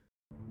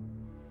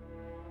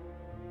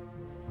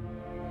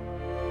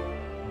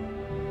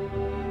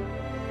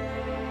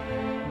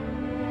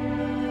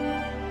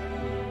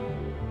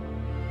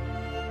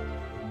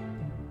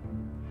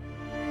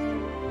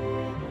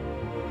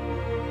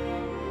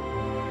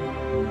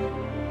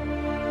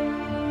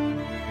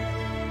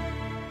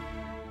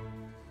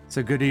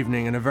So good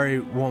evening and a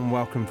very warm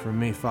welcome from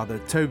me, Father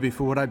Toby,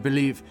 for what I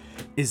believe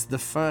is the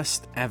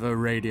first ever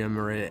Radio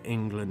Maria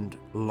England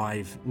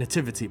live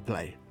nativity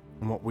play.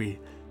 And what we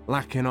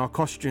lack in our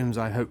costumes,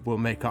 I hope we'll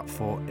make up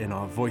for in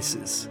our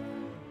voices.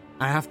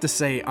 I have to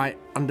say, I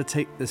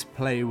undertake this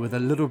play with a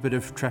little bit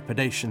of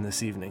trepidation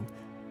this evening.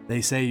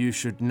 They say you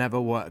should never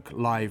work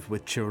live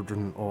with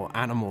children or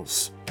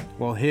animals.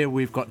 Well, here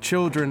we've got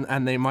children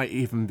and they might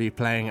even be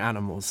playing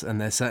animals, and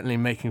they're certainly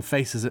making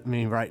faces at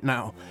me right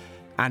now.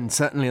 And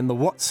certainly in the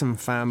Watson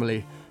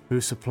family,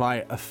 who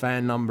supply a fair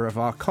number of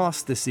our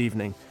cast this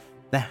evening,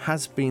 there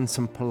has been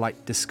some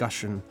polite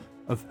discussion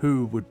of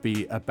who would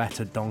be a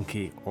better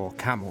donkey or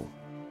camel.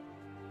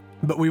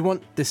 But we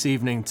want this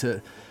evening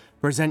to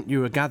present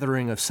you a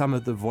gathering of some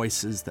of the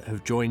voices that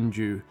have joined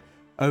you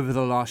over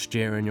the last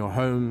year in your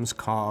homes,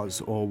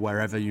 cars, or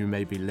wherever you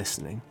may be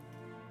listening.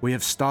 We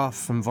have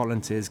staff and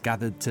volunteers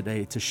gathered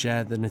today to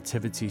share the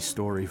nativity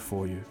story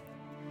for you.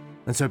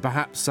 And so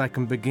perhaps I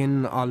can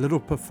begin our little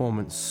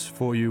performance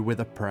for you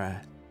with a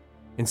prayer,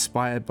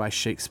 inspired by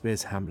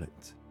Shakespeare's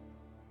Hamlet.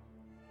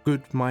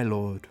 Good my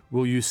Lord,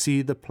 will you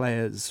see the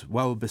players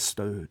well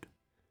bestowed?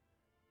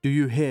 Do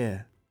you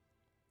hear?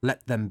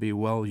 Let them be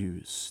well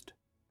used.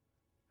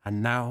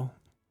 And now,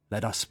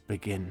 let us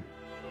begin.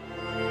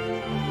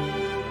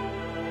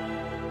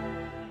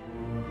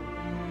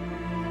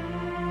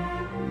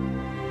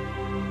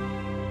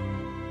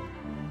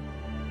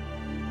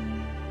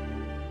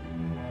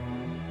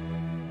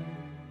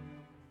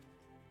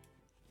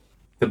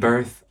 The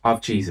birth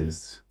of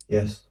Jesus.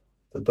 Yes,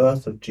 the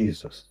birth of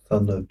Jesus,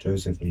 son of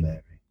Joseph and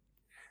Mary.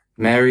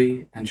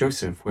 Mary and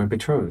Joseph were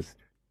betrothed.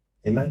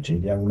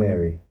 Imagine young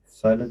Mary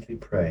silently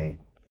praying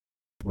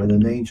when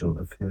an angel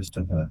appears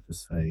to her to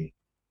say,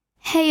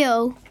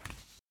 "Hail!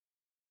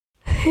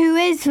 Who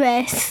is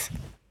this?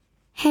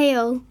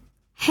 Hail,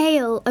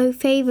 hail, O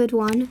favoured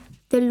one,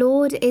 the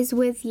Lord is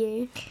with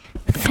you."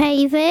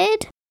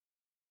 Favoured?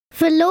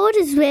 The Lord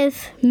is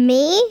with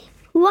me?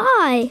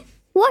 Why?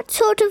 What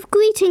sort of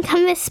greeting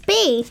can this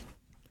be?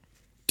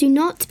 Do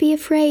not be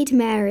afraid,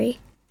 Mary,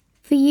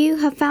 for you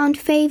have found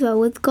favour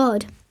with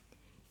God.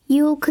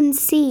 You will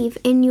conceive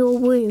in your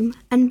womb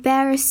and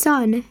bear a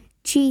son.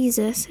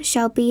 Jesus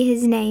shall be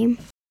his name.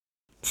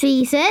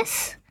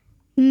 Jesus?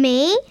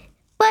 Me?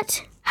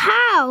 But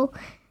how?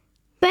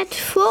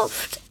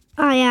 Betrothed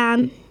I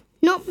am,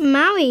 not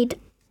married.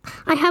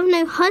 I have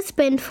no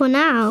husband for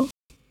now.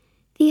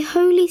 The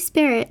Holy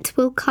Spirit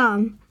will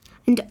come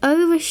and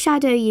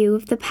overshadow you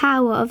with the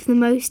power of the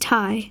Most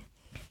High.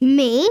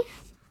 Me?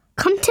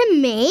 Come to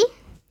me?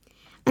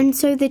 And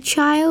so the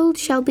child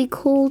shall be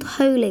called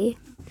Holy,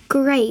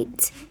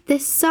 Great, the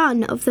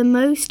Son of the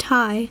Most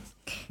High.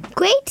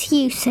 Great,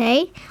 you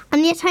say,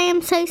 and yet I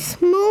am so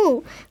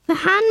small, the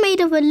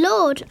handmaid of a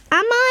Lord,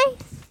 am I?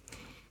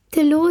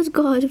 The Lord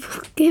God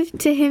will give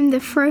to him the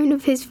throne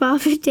of his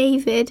father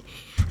David,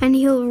 and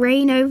he'll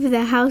reign over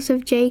the house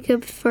of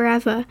Jacob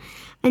forever,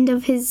 and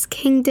of his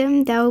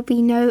kingdom there will be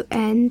no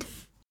end.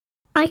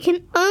 I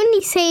can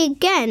only say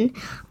again,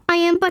 I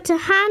am but a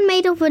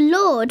handmaid of the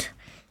Lord.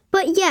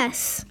 But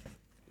yes,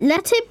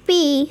 let it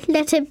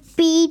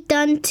be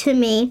done to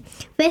me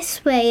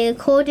this way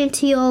according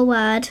to your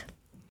word.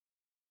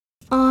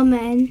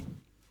 Amen.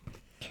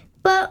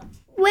 But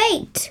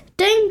wait,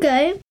 don't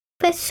go.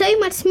 There's so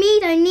much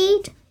meat I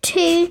need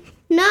to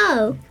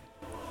know.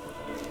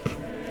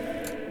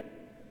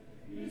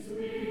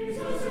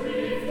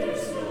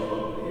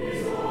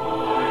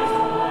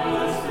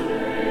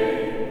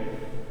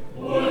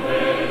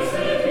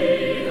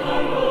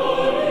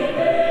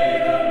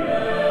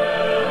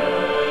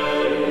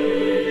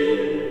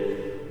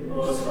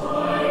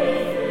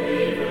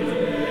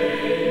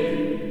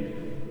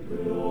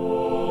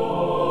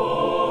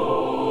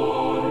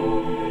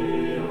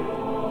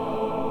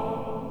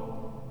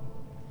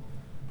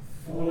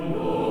 For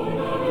no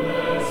one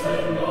else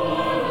and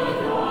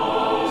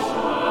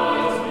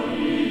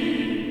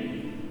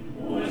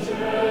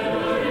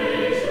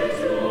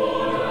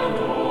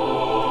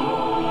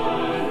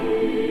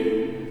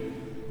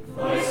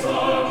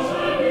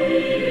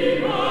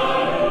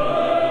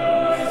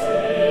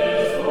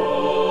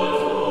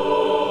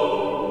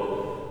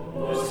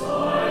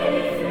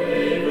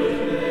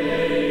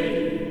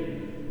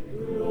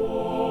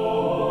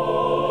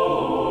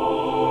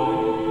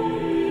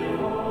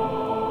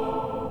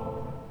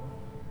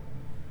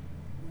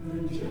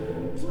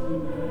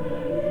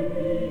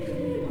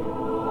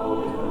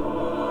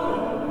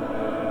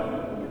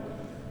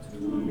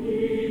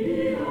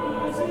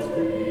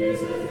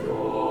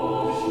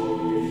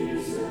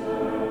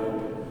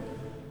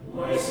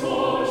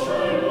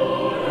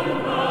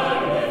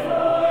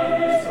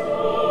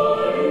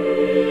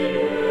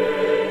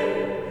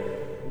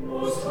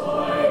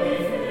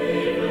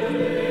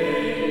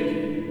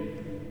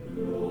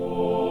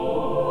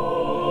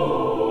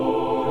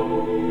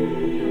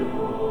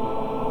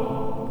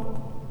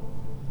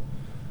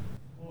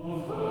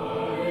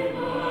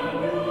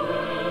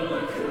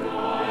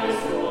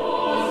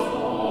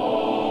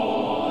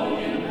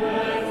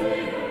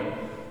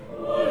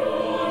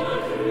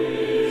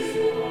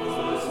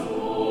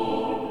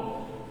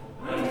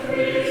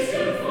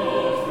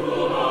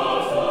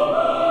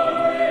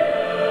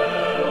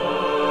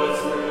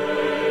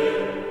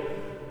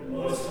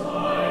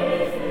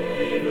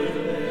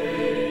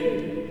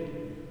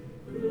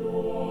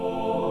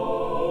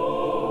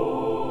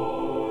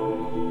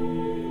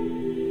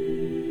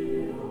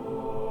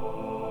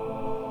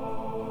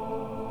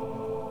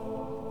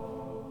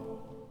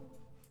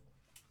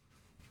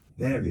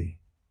Mary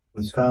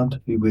was found to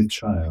be with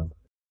child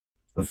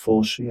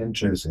before she and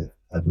Joseph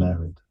had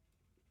married.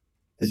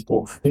 This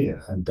brought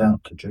fear and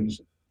doubt to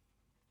Joseph.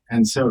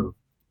 And so,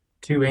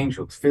 two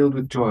angels filled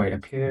with joy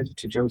appeared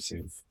to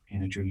Joseph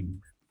in a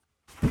dream.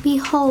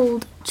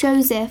 Behold,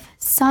 Joseph,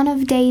 son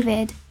of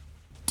David,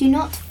 do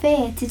not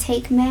fear to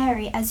take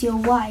Mary as your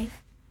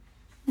wife.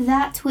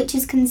 That which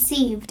is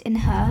conceived in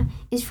her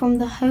is from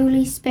the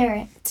Holy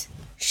Spirit.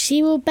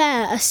 She will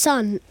bear a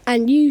son,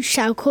 and you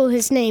shall call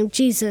his name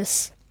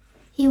Jesus.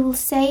 He will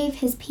save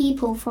his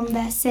people from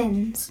their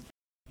sins.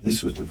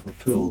 This was to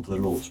fulfill the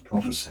Lord's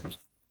prophecy.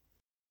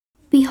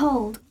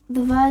 Behold,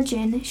 the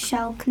virgin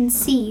shall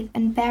conceive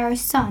and bear a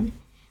son.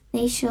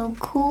 They shall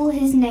call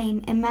his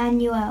name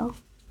Emmanuel.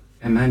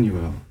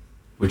 Emmanuel,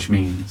 which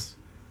means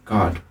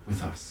God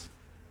with us.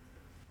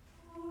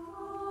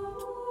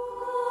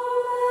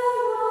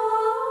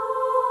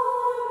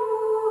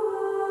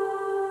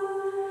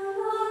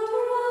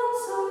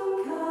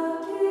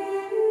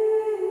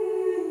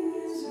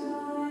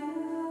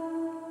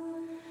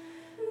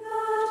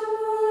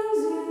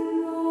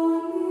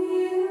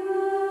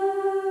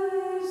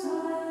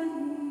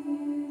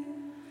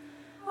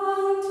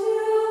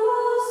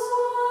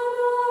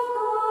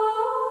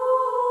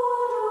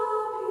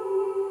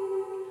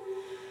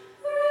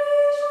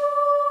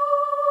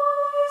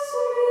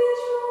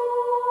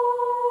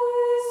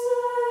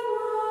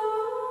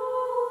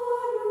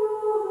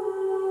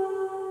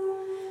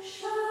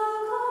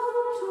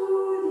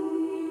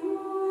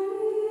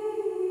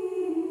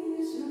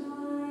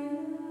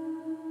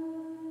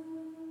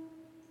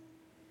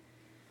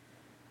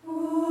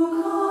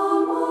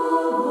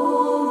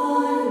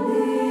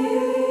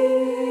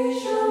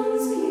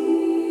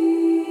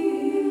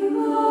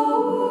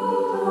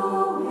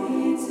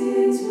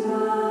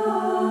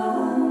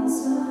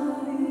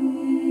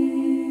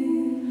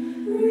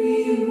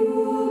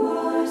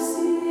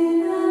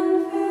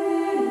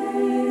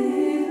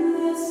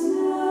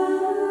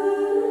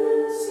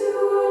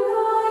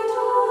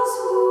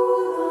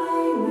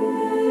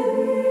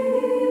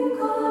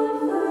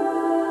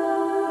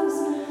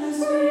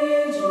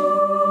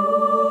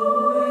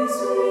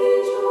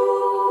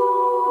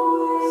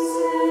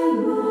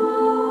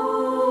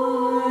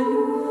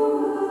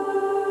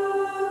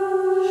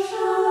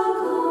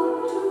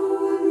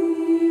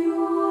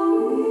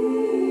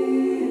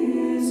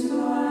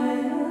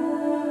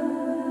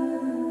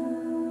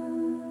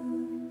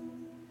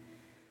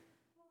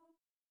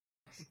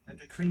 A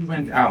decree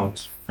went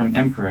out from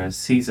Emperor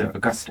Caesar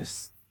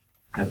Augustus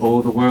that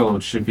all the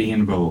world should be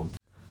enrolled.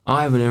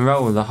 I will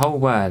enroll the whole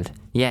world.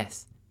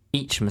 Yes,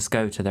 each must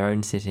go to their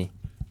own city.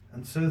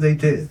 And so they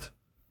did.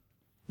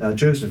 Now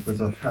Joseph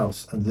was of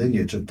house and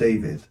lineage of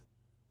David,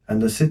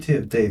 and the city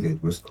of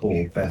David was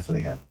called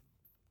Bethlehem.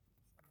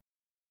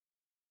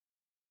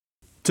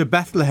 To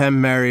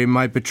Bethlehem, Mary,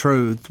 my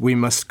betrothed, we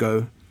must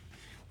go.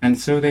 And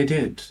so they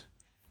did,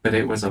 but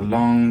it was a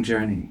long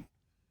journey,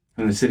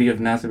 from the city of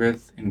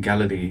Nazareth in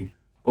Galilee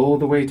all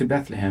the way to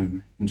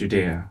Bethlehem in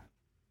Judea.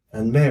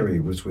 And Mary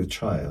was with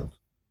child.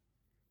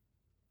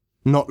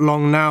 Not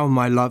long now,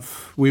 my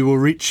love, we will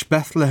reach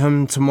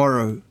Bethlehem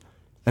tomorrow,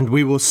 and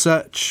we will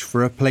search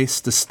for a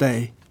place to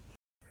stay.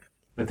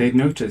 But they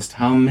noticed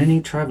how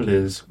many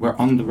travelers were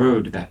on the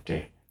road that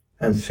day.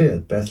 And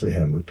feared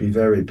Bethlehem would be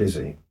very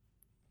busy.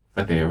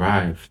 But they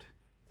arrived.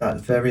 That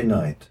very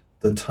night,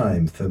 the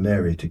time for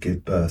Mary to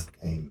give birth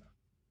came.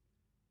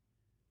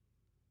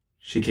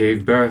 She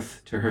gave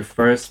birth to her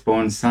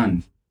firstborn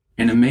son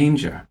in a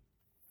manger.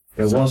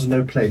 There was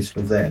no place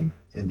for them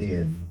in the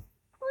inn.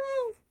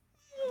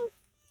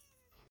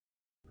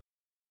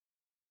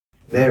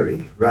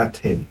 Mary wrapped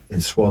him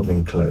in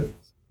swaddling clothes.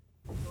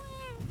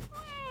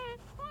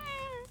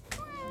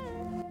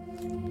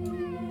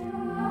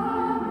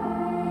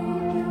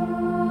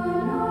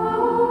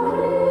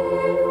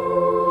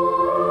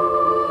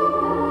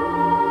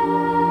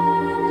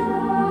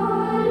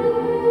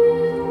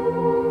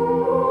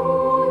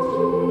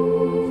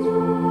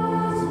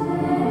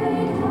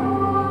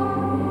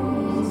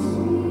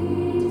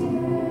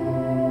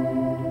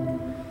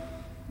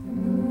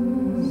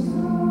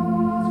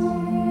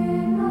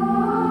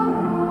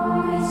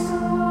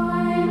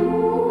 Hallelujah.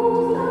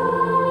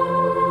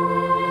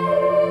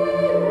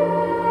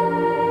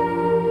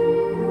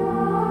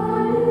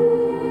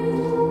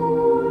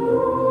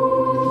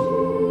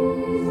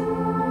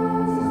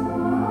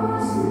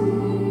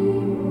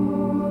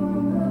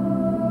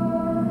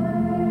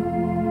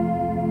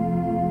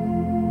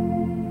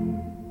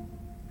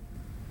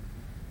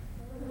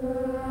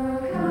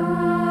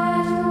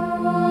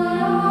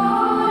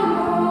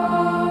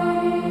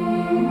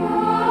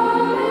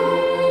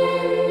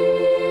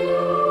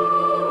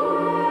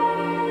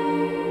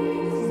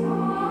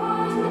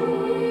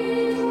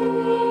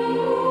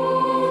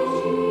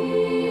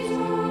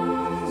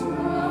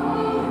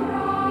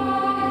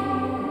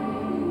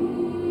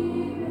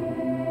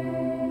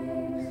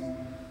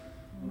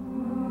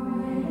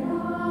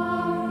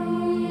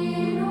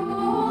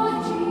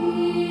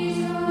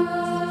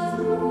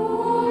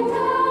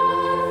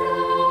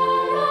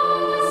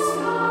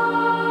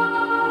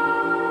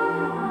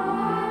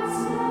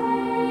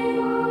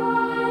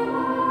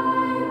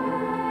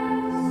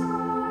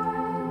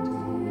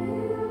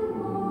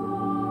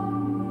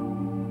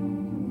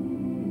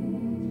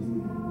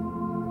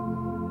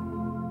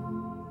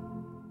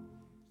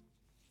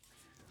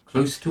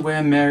 Close to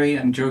where Mary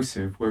and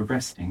Joseph were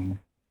resting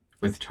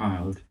with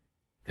child,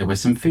 there were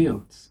some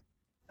fields.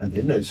 And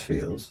in those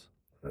fields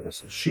there were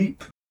some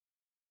sheep.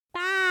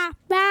 Ba,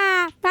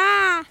 ba,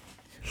 ba.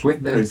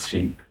 With those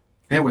sheep,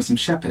 there were some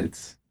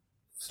shepherds.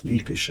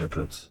 Sleepy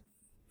shepherds,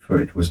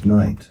 for it was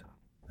night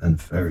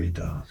and very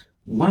dark.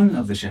 One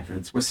of the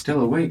shepherds was still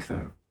awake,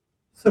 though.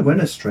 So when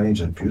a strange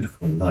and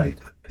beautiful light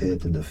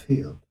appeared in the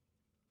field,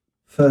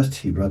 first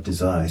he rubbed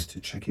his eyes to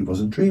check he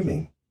wasn't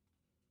dreaming.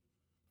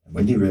 And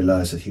when he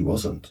realized that he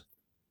wasn't,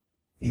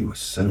 he was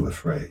so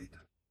afraid.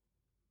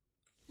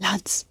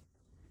 Lads,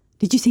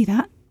 did you see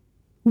that?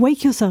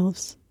 Wake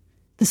yourselves.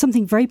 There's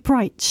something very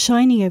bright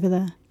shining over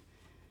there.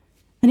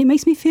 And it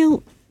makes me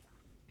feel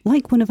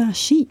like one of our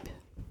sheep.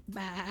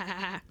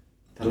 Ba.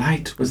 The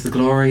light was the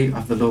glory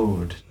of the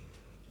Lord.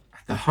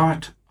 At the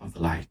heart of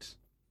the light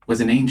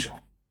was an angel.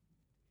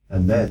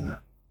 And then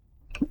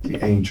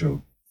the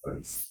angel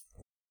spoke.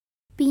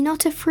 Be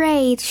not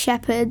afraid,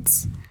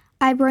 shepherds.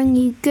 I bring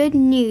you good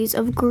news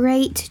of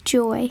great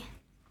joy.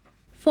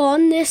 For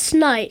on this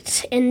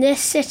night in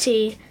this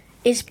city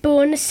is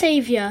born a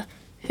Saviour,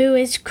 who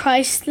is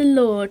Christ the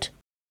Lord.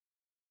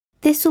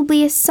 This will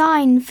be a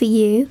sign for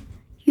you.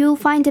 You will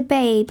find a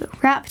babe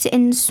wrapped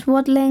in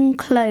swaddling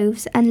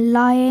clothes and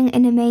lying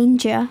in a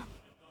manger.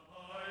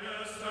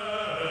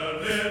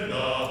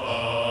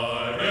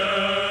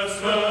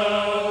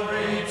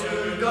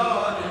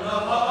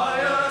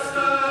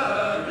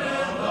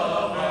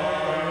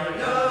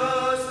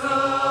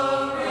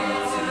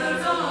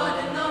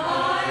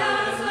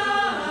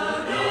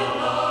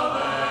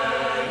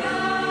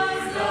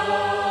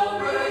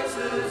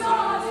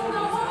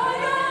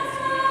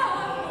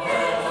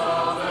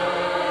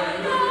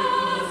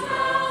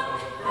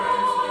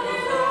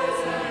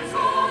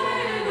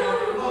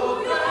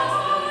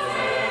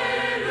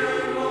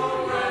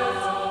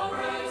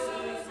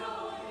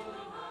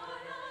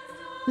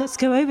 Let's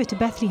go over to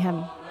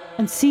Bethlehem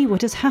and see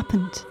what has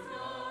happened.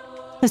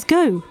 Let's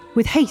go,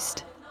 with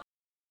haste.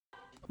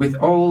 With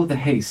all the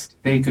haste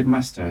they could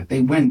muster,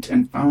 they went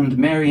and found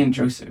Mary and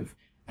Joseph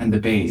and the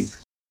babe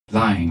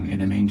lying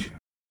in a manger.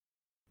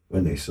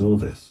 When they saw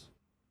this,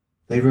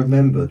 they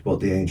remembered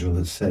what the angel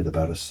had said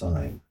about a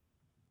sign.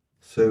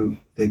 So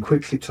they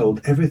quickly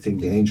told everything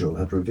the angel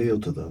had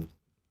revealed to them,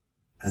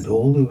 and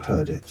all who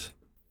heard it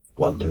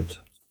wondered.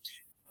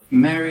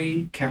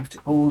 Mary kept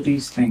all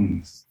these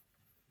things,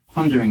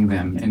 pondering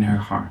them in her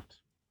heart.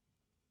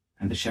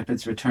 And the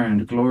shepherds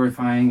returned,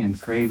 glorifying and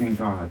praising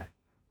God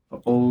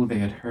for all they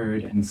had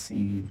heard and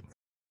seen,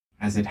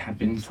 as it had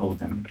been told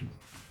them.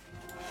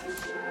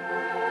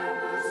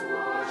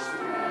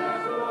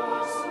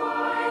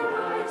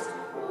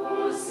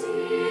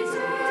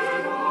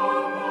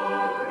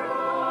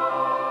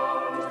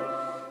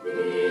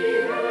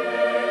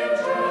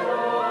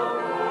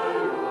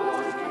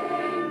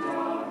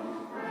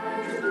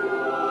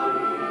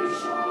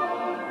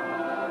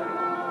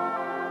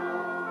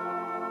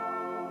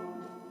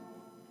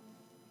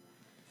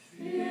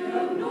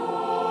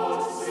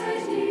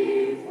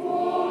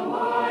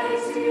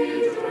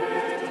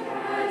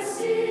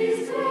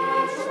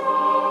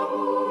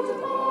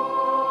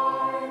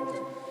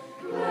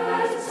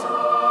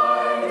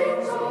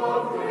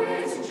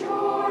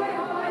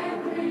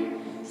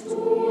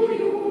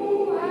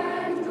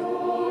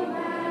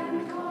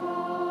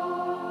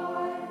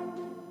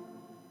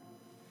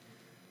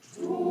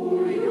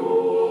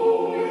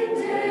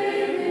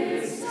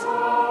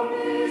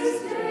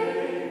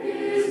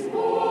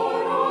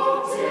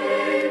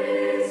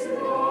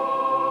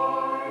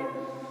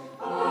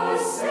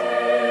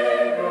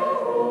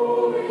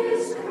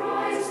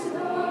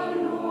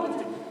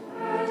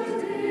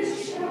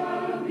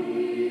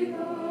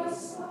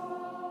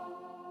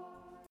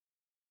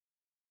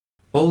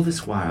 All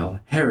this while,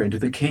 Herod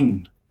the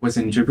king was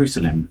in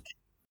Jerusalem.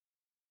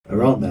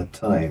 Around that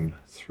time,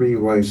 3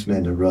 wise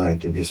men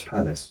arrived in his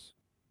palace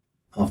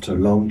after a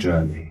long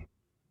journey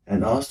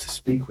and asked to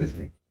speak with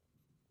him.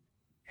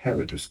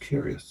 Herod was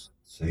curious,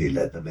 so he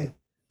let them in.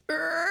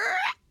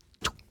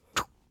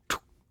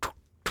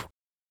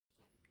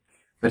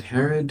 But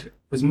Herod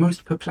was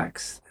most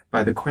perplexed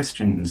by the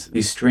questions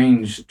these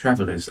strange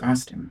travelers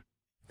asked him.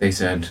 They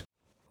said,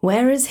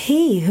 "Where is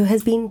he who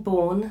has been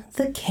born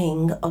the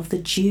King of the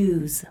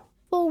Jews?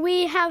 For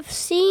we have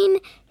seen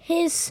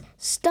his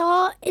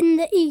star in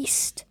the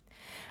east,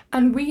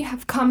 and we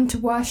have come to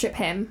worship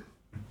him."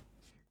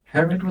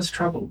 Herod was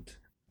troubled,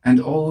 and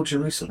all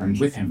Jerusalem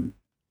with him.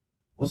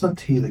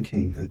 Wasn't he the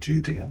king of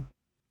Judea?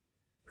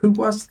 Who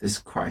was this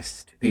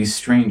Christ these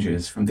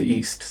strangers from the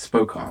east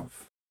spoke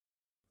of?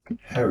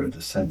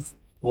 Herod sent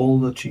all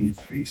the chief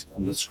priests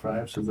and the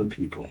scribes of the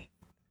people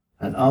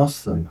and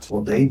asked them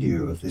what they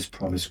knew of this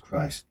promised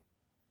Christ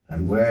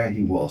and where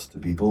he was to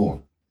be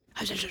born.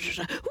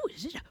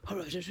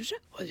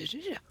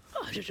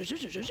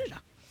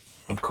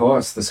 Of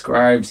course, the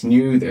scribes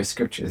knew their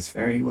scriptures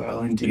very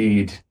well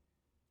indeed.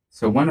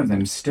 So one of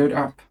them stood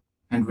up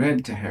and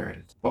read to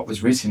Herod what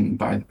was written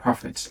by the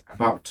prophets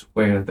about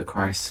where the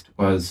Christ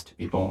was to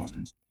be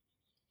born.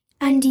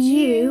 And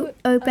you,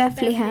 O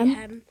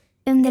Bethlehem,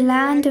 in the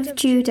land of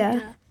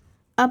Judah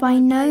are by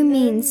no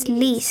means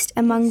least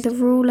among the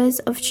rulers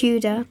of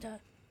Judah.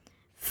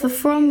 For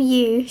from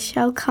you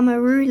shall come a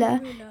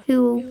ruler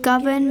who will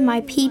govern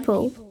my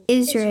people,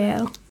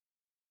 Israel.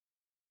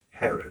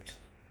 Herod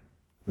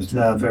was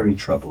now very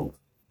troubled,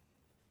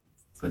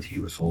 but he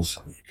was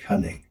also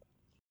cunning.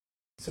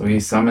 So he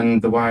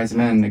summoned the wise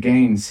men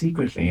again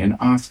secretly and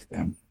asked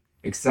them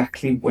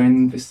exactly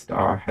when the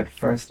star had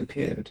first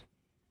appeared.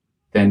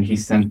 Then he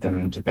sent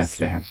them to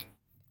Bethlehem.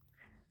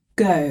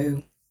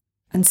 Go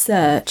and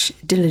search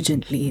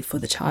diligently for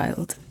the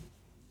child,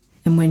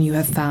 and when you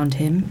have found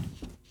him,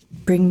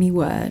 bring me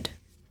word,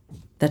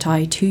 that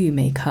I too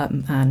may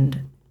come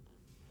and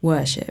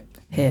worship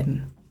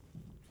him.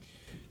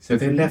 So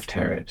they left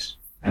Herod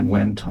and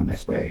went on their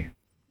way.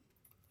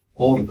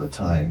 All of the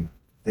time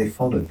they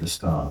followed the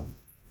star,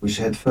 which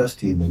had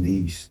first been in the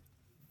east,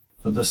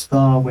 for the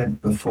star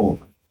went before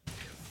them.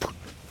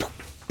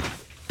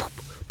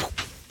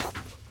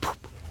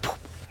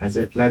 As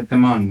it led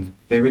them on,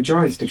 they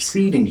rejoiced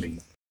exceedingly.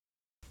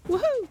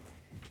 Woohoo!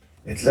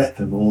 It led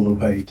them all the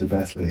way to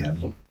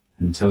Bethlehem.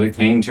 Until it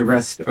came to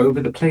rest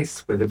over the place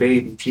where the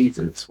baby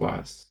Jesus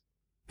was.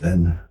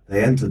 Then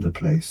they entered the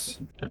place,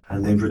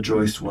 and they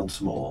rejoiced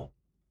once more,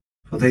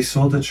 for they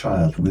saw the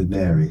child with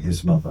Mary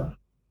his mother,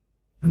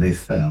 and they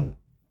fell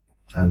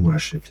and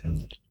worshipped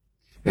him.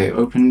 They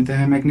opened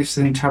their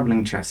magnificent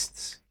travelling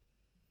chests,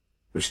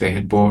 which they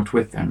had brought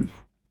with them,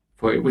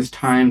 for it was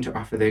time to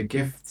offer their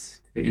gifts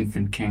to the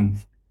infant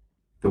king.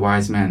 The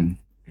wise men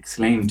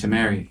exclaimed to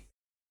Mary,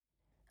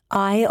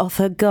 I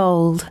offer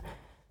gold,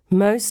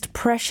 most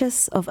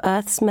precious of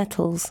earth's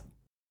metals,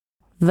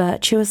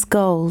 virtuous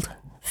gold,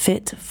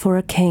 fit for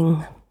a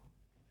king.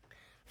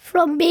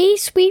 From me,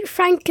 sweet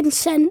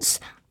frankincense,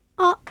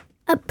 a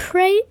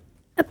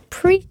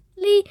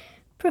priestly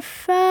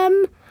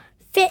perfume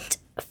fit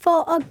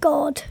for a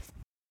god.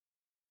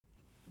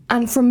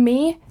 And from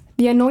me,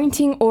 the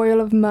anointing oil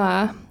of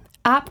myrrh,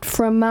 apt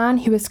for a man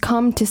who has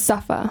come to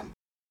suffer.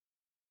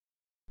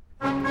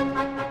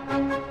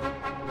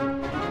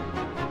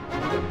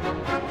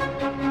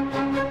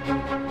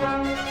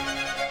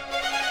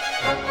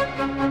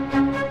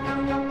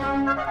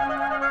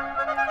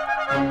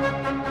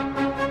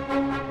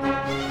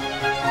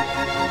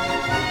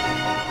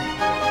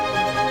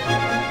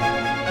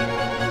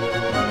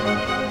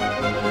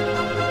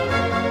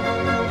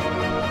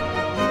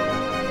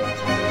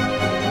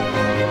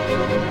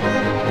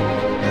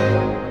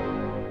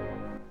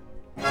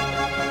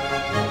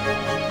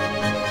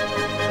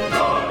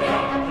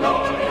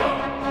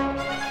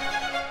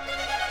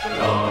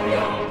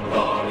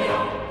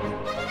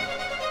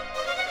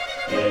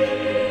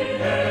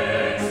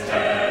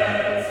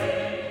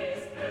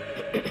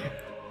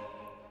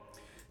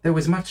 There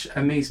was much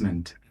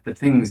amazement at the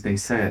things they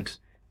said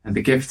and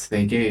the gifts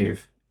they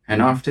gave,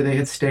 and after they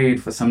had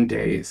stayed for some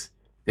days,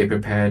 they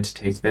prepared to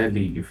take their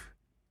leave.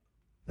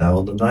 Now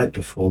on the night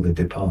before they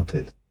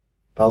departed,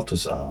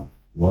 Balthasar,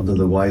 one of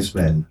the wise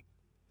men,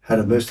 had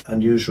a most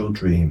unusual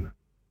dream.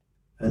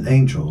 An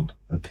angel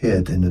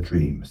appeared in the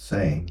dream,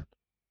 saying,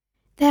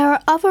 There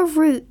are other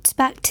routes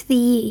back to the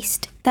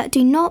east that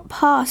do not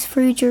pass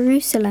through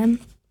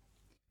Jerusalem.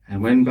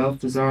 And when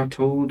Balthasar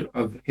told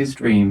of his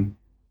dream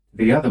to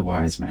the other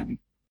wise men,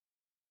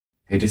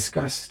 they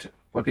discussed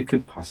what it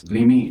could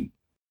possibly mean.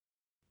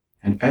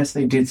 And as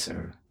they did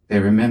so, they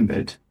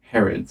remembered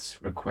Herod's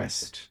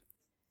request.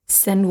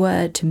 Send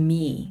word to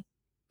me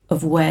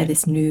of where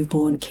this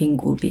newborn king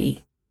will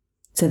be,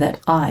 so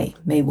that I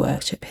may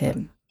worship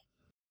him.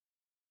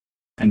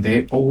 And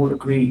they all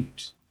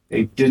agreed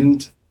they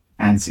didn't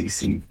fancy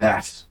seeing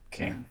that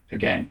king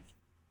again.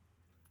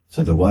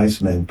 So the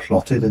wise men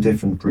plotted a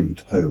different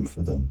route home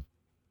for them.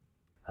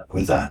 And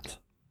with that,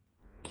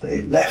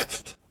 they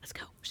left. Let's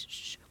go.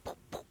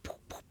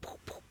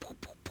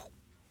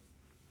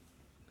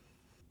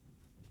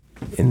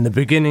 In the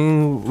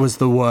beginning was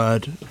the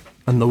Word,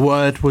 and the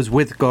Word was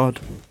with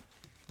God,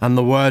 and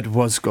the Word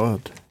was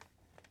God.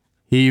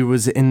 He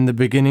was in the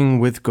beginning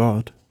with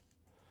God.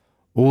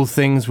 All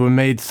things were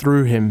made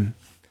through him,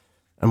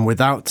 and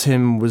without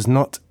him was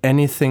not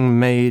anything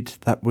made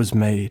that was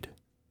made.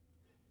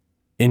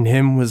 In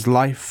him was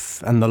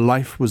life, and the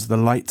life was the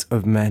light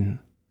of men.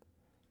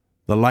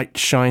 The light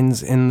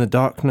shines in the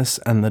darkness,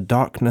 and the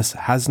darkness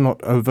has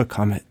not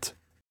overcome it.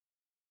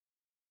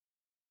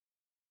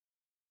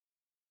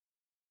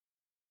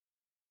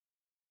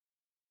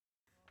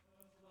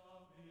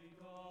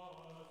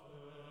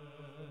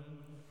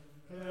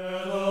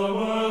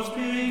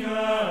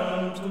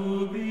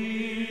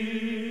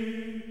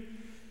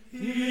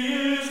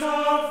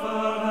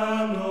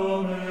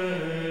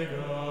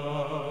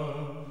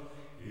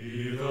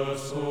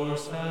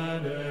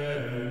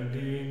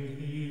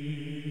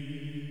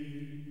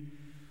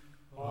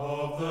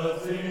 Of the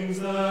things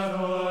that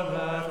are,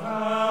 that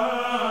have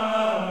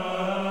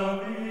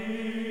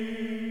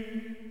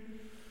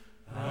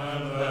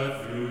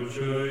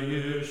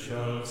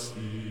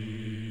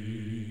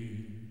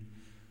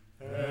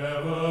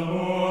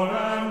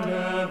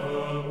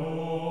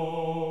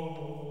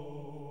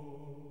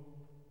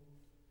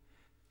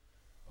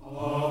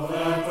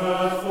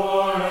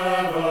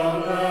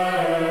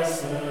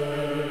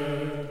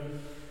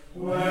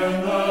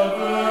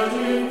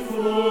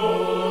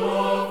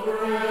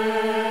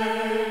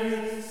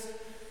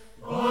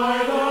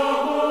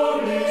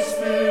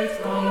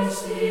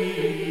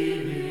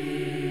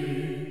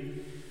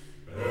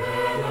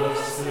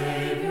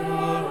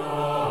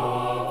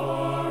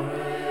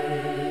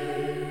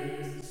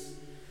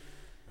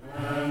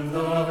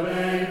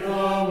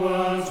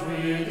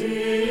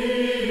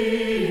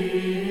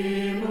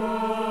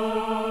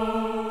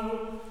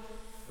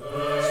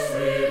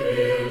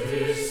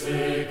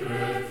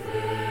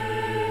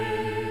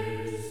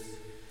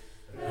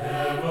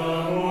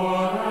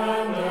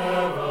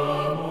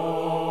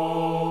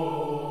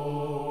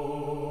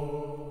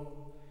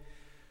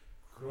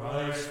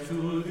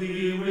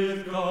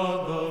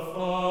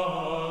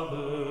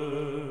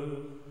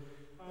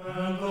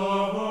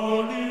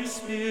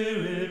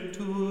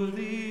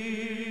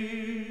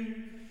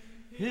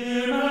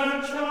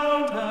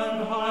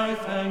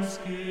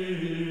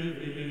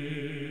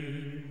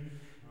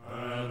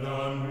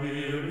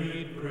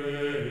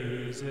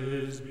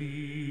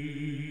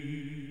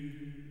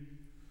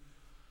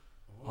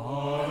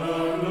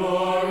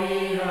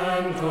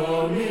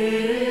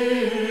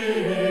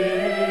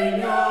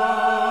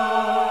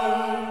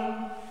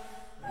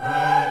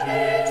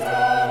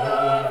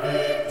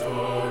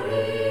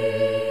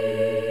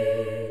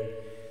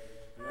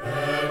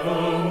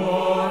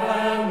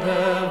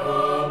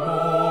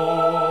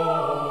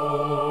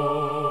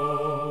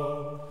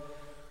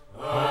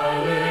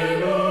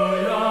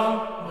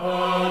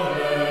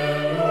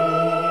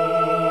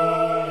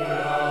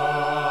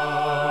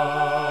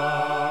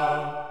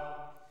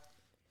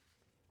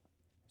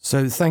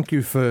So thank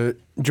you for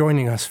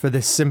joining us for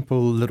this simple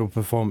little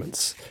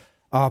performance.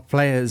 Our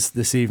players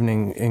this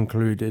evening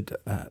included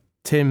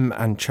Tim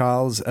and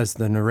Charles as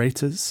the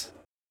narrators,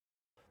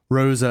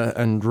 Rosa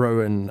and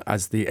Rowan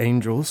as the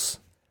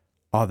angels.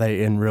 Are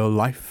they in real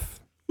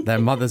life? Their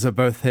mothers are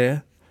both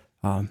here.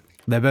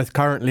 They're both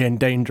currently in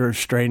danger of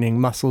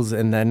straining muscles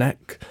in their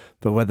neck,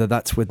 but whether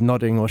that's with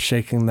nodding or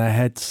shaking their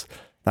heads,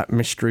 that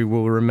mystery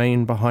will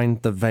remain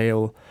behind the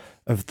veil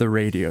of the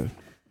radio.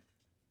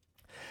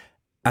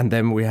 And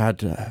then we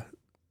had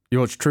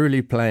yours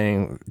truly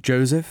playing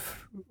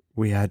Joseph.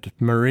 We had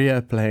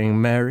Maria playing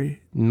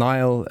Mary,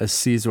 Niall as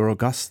Caesar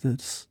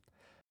Augustus,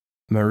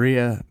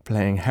 Maria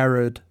playing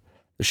Herod,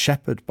 the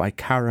Shepherd by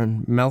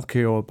Karen,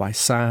 Melchior by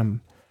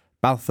Sam,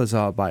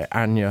 Balthazar by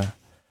Anya,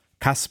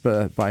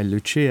 Caspar by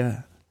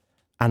Lucia,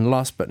 and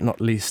last but not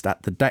least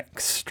at the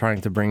decks, trying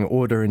to bring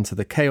order into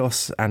the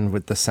chaos and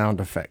with the sound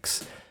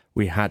effects,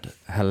 we had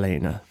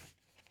Helena.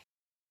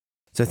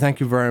 So thank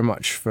you very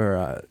much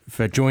for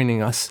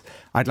joining us.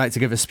 I'd like to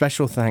give a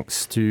special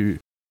thanks to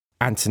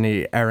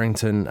Anthony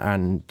Errington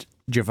and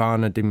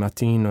Giovanna Di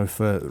Martino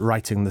for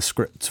writing the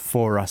script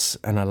for us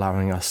and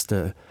allowing us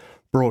to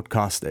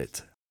broadcast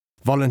it.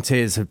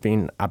 Volunteers have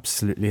been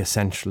absolutely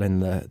essential in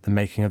the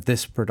making of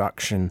this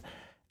production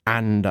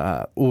and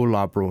all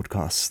our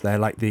broadcasts. They're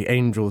like the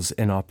angels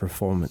in our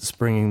performance,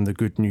 bringing the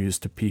good news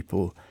to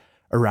people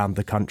around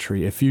the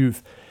country. If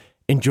you've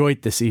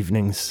enjoyed this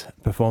evening's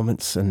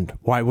performance, and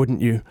why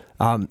wouldn't you,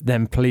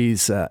 then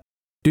please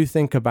do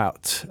think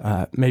about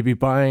maybe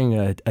buying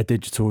a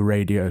digital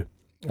radio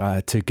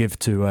to give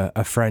to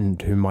a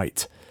friend who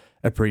might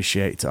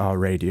appreciate our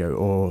radio,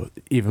 or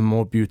even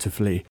more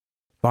beautifully,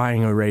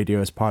 buying a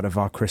radio as part of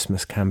our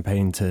Christmas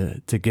campaign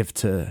to give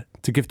to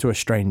a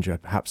stranger,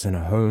 perhaps in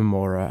a home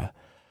or a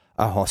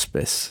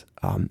hospice.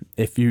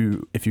 If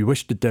you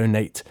wish to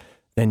donate,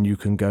 then you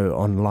can go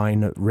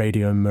online at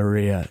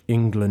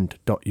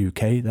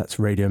radiomariaengland.uk. That's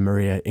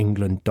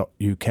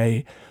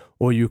radiomariaengland.uk.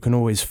 Or you can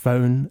always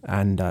phone,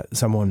 and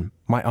someone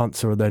might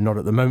answer, although not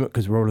at the moment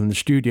because we're all in the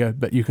studio,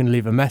 but you can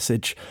leave a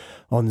message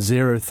on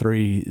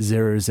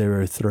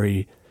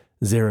 03003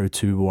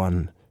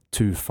 021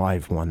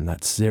 251.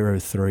 That's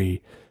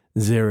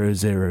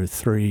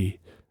 03003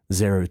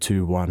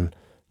 021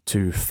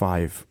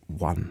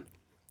 251.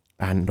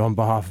 And on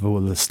behalf of all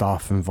the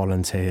staff and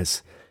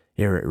volunteers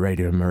here at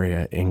Radio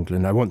Maria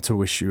England, I want to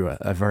wish you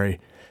a very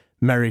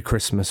Merry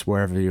Christmas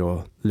wherever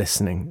you're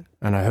listening,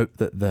 and I hope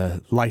that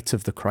the light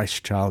of the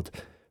Christ child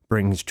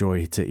brings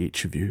joy to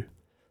each of you.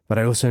 But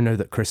I also know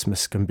that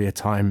Christmas can be a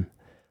time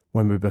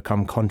when we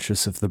become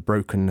conscious of the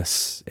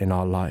brokenness in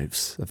our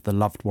lives, of the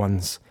loved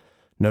ones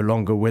no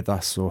longer with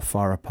us or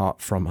far apart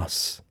from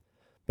us.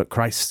 But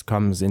Christ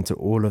comes into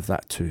all of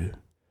that too,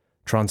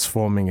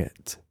 transforming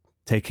it,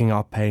 taking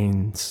our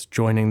pains,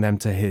 joining them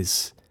to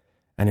his,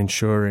 and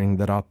ensuring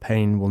that our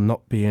pain will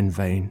not be in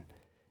vain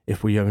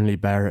if we only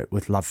bear it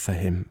with love for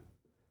him.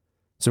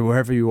 So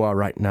wherever you are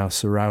right now,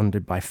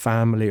 surrounded by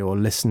family or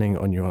listening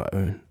on your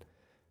own,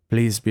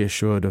 please be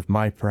assured of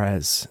my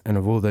prayers and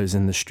of all those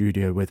in the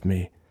studio with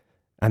me,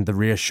 and the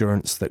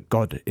reassurance that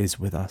God is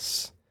with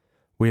us.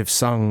 We have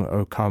sung,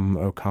 O come,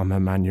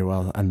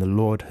 Emmanuel, and the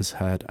Lord has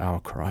heard our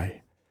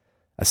cry.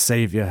 A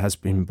Saviour has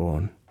been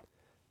born.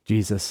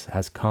 Jesus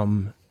has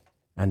come,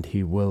 and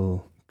he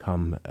will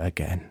come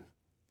again.